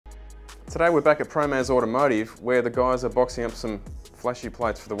Today we're back at ProMaz Automotive where the guys are boxing up some flashy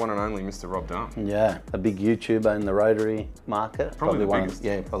plates for the one and only Mr. Rob Dahm. Yeah, a big YouTuber in the rotary market. Probably one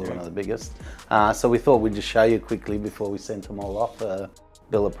biggest. One of the biggest. So we thought we'd just show you quickly before we sent them all off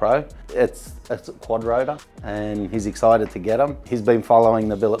Billetpro. It's a quad rotor and he's excited to get them. He's been following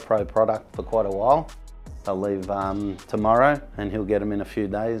the Billetpro product for quite a while. I'll leave tomorrow and he'll get them in a few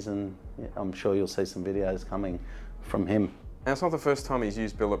days, and I'm sure you'll see some videos coming from him. And it's not the first time he's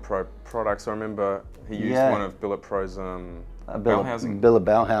used Billetpro products. I remember he used one of Billetpro's bell housing. Billet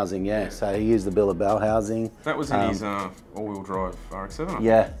bell housing, yeah. So he used the billet bell housing. That was in his all-wheel drive RX-7?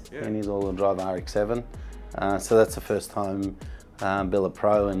 Yeah, in his all-wheel drive RX-7. So that's the first time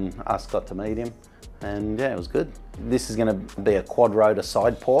Billetpro and us got to meet him. And yeah, it was good. This is going to be a quad rotor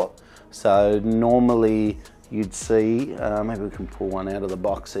side port. So normally you'd see, maybe we can pull one out of the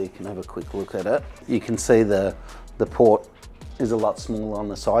box so you can have a quick look at it. You can see the port is a lot smaller on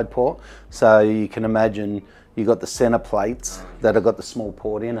the side port. So you can imagine you got the center plates that have got the small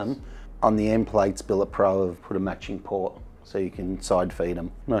port in them. On the end plates, Billetpro have put a matching port so you can side feed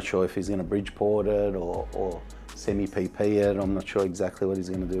them. I'm not sure if he's going to bridge port it or semi-PP it. I'm not sure exactly what he's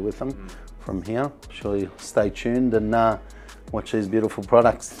going to do with them from here. I'm sure you stay tuned and watch these beautiful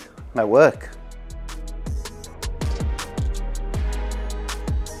products at work.